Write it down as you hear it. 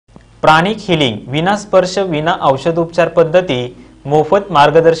प्राणिक healing विनास्पर्श विना औषधोपचार पद्धती मोफत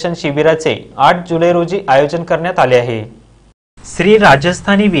मार्गदर्शन शिबिराचे 8 जुलै रोजी आयोजन करण्यात आले आहे। श्री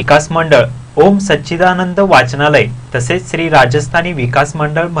राजस्थानी विकास मंडळ ओम सच्चिदानंद वाचनालय तसेच श्री राजस्थानी विकास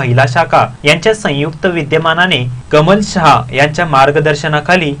मंडळ महिला शाखा यांच्या संयुक्त विद्यमानाने कमल शहा यांच्या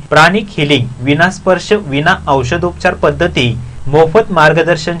मार्गदर्शनाखाली प्राणिक हिलिंग विनास्पर्श विना औषधोपचार पद्धती मोफत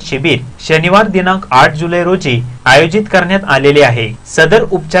मार्गदर्शन शिबिर शनिवार दिनांक 8 जुलै रोजी आयोजित करण्यात आलेले आहे। सदर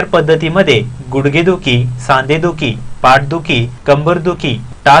उपचार पद्धतीमध्ये गुडघेदुखी, सांधेदुखी, पाठदुखी, कंबरदुखी,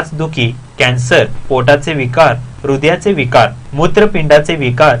 टाचदुखी, कॅन्सर, पोटाचे विकार, हृदयाचे विकार, मूत्रपिंडाचे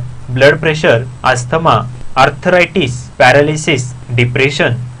विकार, blood pressure, asthma, arthritis, paralysis,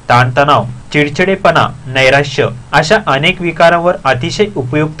 depression, ताणतणाव, चिडचिडेपणा, नैराश्य अशा अनेक विकारांवर अतिशय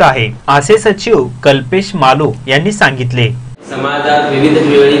उपयुक्त आहे, असे सचिव कल्पेश मालू यांनी सांगितले। समाजात विविध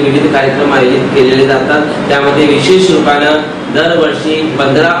वेळी विविध कार्यक्रम आयोजित केलेले जातात। त्यामध्ये विशेष रूपाने दरवर्षी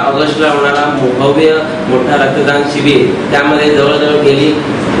 15 ऑगस्टला होणारा भव्य मोठा रक्तदान शिबिर, त्यामध्ये जवळजवळ गेली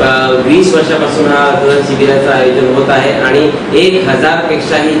 20 वर्षापासून हा रक्तदान शिबिराचं आयोजन होत आहे आणि 1000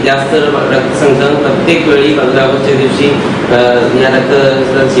 पेक्षाही जास्त रक्तसंकलन प्रत्येक वेळी 15 ऑगस्टच्या दिवशी या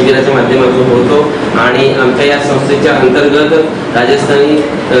रक्तदान शिबिराच्या माध्यमातून होतो। आणि आमच्या या संस्थेच्या अंतर्गत राजस्थानी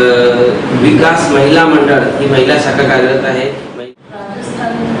विकास महिला मंडळ ही महिला शाखा कार्यरत आहे।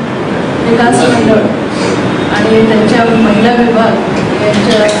 राजस्थान विकास मंडळ आणि त्यांच्या महिला विभाग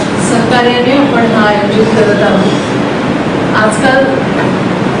यांच्या सहकार्याने आपण हा आयोजित करत आहोत। आजकाल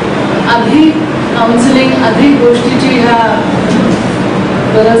अधिक काउन्सिलिंग, अधिक गोष्टीची ह्या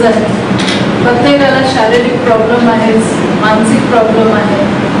गरज आहे। प्रत्येकाला शारीरिक प्रॉब्लेम आहे, मानसिक प्रॉब्लेम आहे,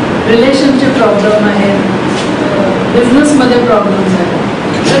 रिलेशनचे प्रॉब्लेम आहेत, बिझनेसमध्ये प्रॉब्लेम्स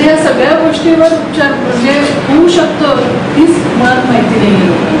आहेत। तर या सगळ्या गोष्टीवर उपचार म्हणजे होऊ शकतो हीच मुळात माहिती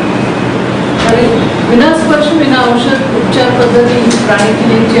नाही। आणि विनास्पर्श विना औषध उपचार पद्धती प्राणिक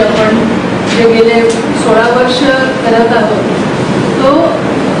हिलिंगची आपण जे गेले 16 वर्ष करत आहोत तो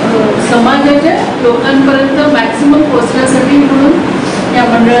समाजाच्या लोकांपर्यंत मॅक्सिमम पोहोचण्यासाठी म्हणून या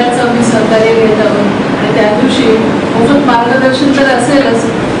मंडळाचं आम्ही सहकार्य घेत आहोत। आणि त्या दिवशी मोफत मार्गदर्शन तर असेलच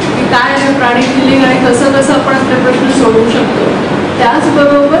की काय आहे प्राणिक हिलिंग आणि कसं कसं आपण आपले प्रश्न सोडवू शकतो।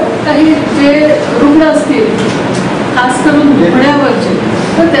 त्याचबरोबर काही जे रुग्ण असतील खास करून दुखण्यावरचे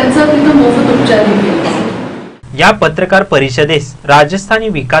तर त्यांचा तिथं मोफत उपचारही केला। या पत्रकार परिषदेस राजस्थानी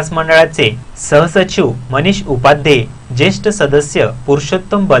विकास मंडळाचे सहसचिव मनीष उपाध्याय, ज्येष्ठ सदस्य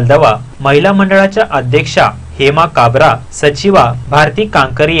पुरुषोत्तम बलदवा, महिला मंडळाच्या अध्यक्षा हेमा काबरा, सचिवा भारती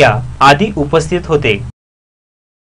कांकरिया आदी उपस्थित होते।